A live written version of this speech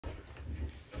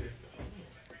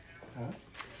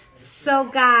So,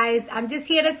 guys, I'm just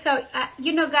here to tell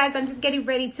you know, guys, I'm just getting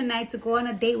ready tonight to go on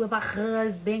a date with my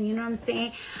husband. You know what I'm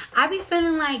saying? I be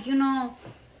feeling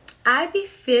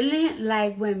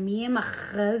like, when me and my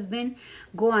husband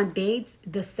go on dates,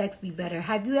 the sex be better.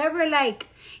 Have you ever,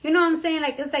 you know what I'm saying?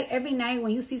 Like, it's like every night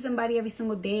when you see somebody every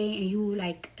single day and you,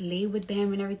 like, lay with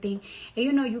them and everything. And,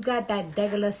 you got that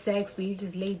regular sex where you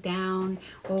just lay down,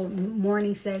 or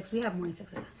morning sex. We have morning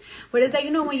sex. But it's like,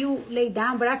 when you lay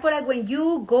down. But I feel like when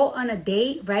you go on a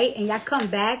date, right, and y'all come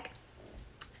back,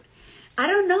 I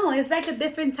don't know. It's like a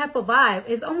different type of vibe.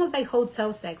 It's almost like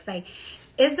hotel sex. Like,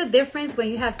 it's the difference when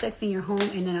you have sex in your home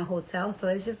and in a hotel. So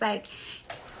it's just like,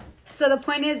 so the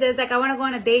point is, it's like I want to go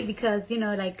on a date because,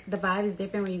 like the vibe is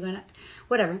different when you're going to,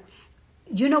 whatever.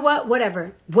 You know what?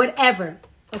 Whatever.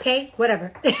 Okay?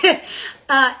 Whatever.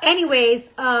 Anyways,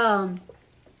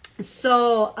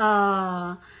 so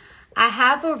I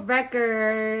have a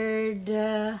record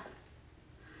that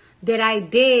I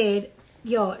did,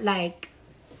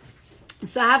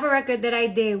 so I have a record that I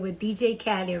did with DJ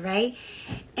Khaled, right?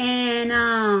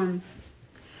 And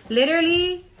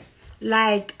literally,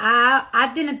 like,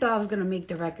 I didn't thought I was gonna make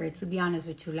the record, to be honest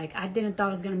with you. Like, I didn't thought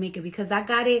I was gonna make it because I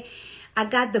got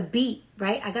the beat,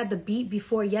 right? I got the beat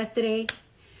before yesterday.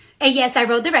 And yes, I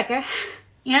wrote the record.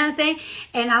 You know what I'm saying?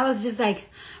 And I was just like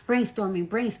brainstorming.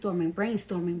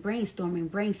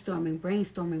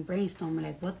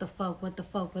 Like, what the fuck? What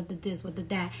did this? What did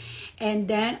that? And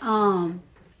then,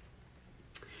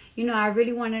 I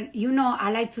really want to,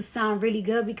 I like to sound really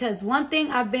good because one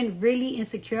thing I've been really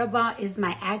insecure about is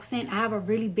my accent. I have a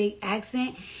really big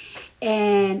accent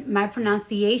and my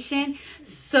pronunciation.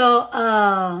 So,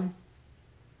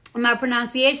 my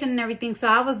pronunciation and everything. So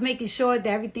I was making sure that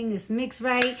everything is mixed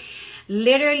right.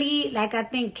 Literally, like, I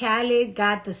think Khaled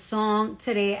got the song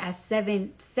today at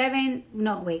 7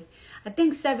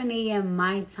 a.m.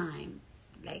 my time.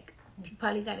 Like, he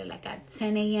probably got it like at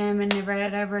 10 a.m. and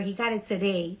whatever. He got it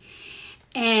today.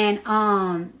 And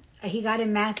he got it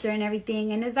mastered and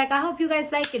everything. And it's like, I hope you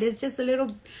guys like it. It's just a little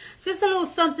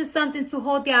something to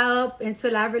hold y'all up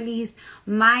until I release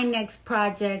my next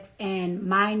projects and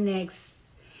my next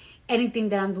anything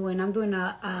that I'm doing. I'm doing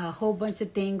a whole bunch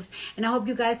of things. And I hope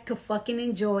you guys could fucking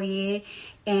enjoy it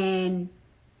and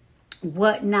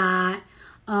whatnot.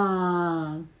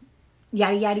 Yada,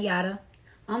 yada, yada.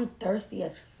 I'm thirsty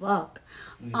as fuck.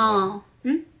 Yeah,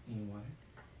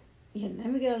 let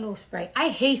me get a little Sprite. I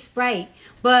hate Sprite,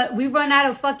 but we run out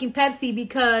of fucking Pepsi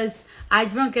because I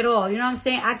drunk it all. You know what I'm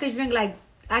saying? I could drink like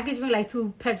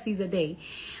 2 Pepsis a day.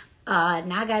 Now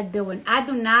I gotta deal with. I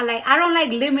don't like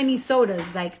lemony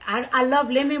sodas. Like, I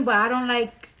love lemon, but I don't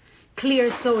like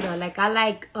clear soda. Like, I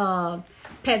like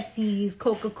Pepsis,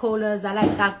 Coca-Colas. I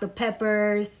like Dr.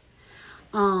 Peppers.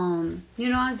 You know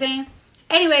what I'm saying?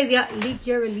 Anyways, yeah, leak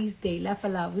your release date. Laugh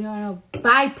aloud. We don't know.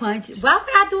 Buy punch. Why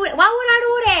would I do it? Why would I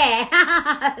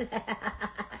do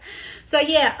that? So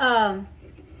yeah,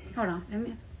 hold on. Let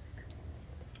me.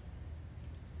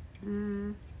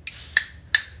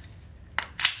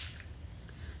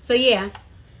 So yeah.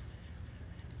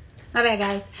 My bad,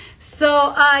 guys.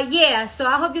 So yeah. So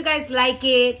I hope you guys like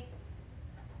it.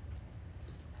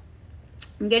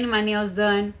 I'm getting my nails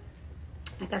done.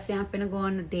 Like I said, I'm finna go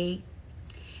on a date.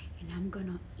 And I'm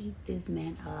gonna eat this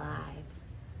man alive.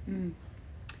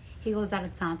 He goes out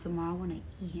of town tomorrow. I want to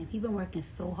eat him. He been working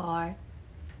so hard.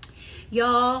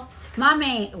 Y'all, my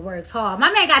man works hard.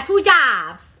 My man got 2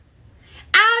 jobs.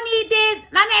 I don't need this.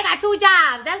 My man got 2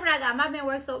 jobs. That's what I got. My man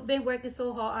been working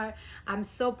so hard. I'm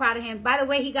so proud of him. By the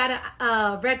way, he got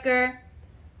a record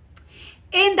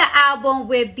in the album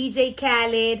with DJ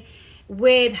Khaled,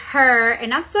 with her,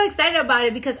 and I'm so excited about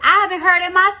it because I haven't heard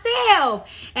it myself.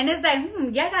 And it's like,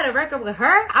 y'all got a record with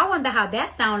her? I wonder how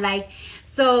that sound like.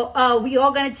 So we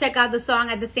all gonna check out the song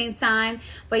at the same time.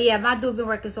 But yeah, my dude been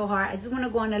working so hard. I just want to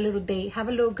go on a little date, have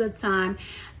a little good time.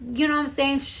 You know what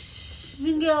I'm saying?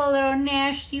 Get a little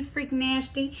nasty, freak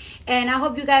nasty. And I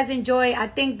hope you guys enjoy. I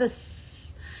think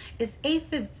it's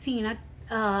 8:15.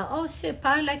 Oh shit,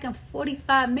 probably like in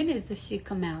 45 minutes this shit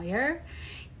come out, yeah?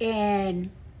 And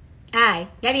alright,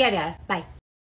 yada yada yada. Bye.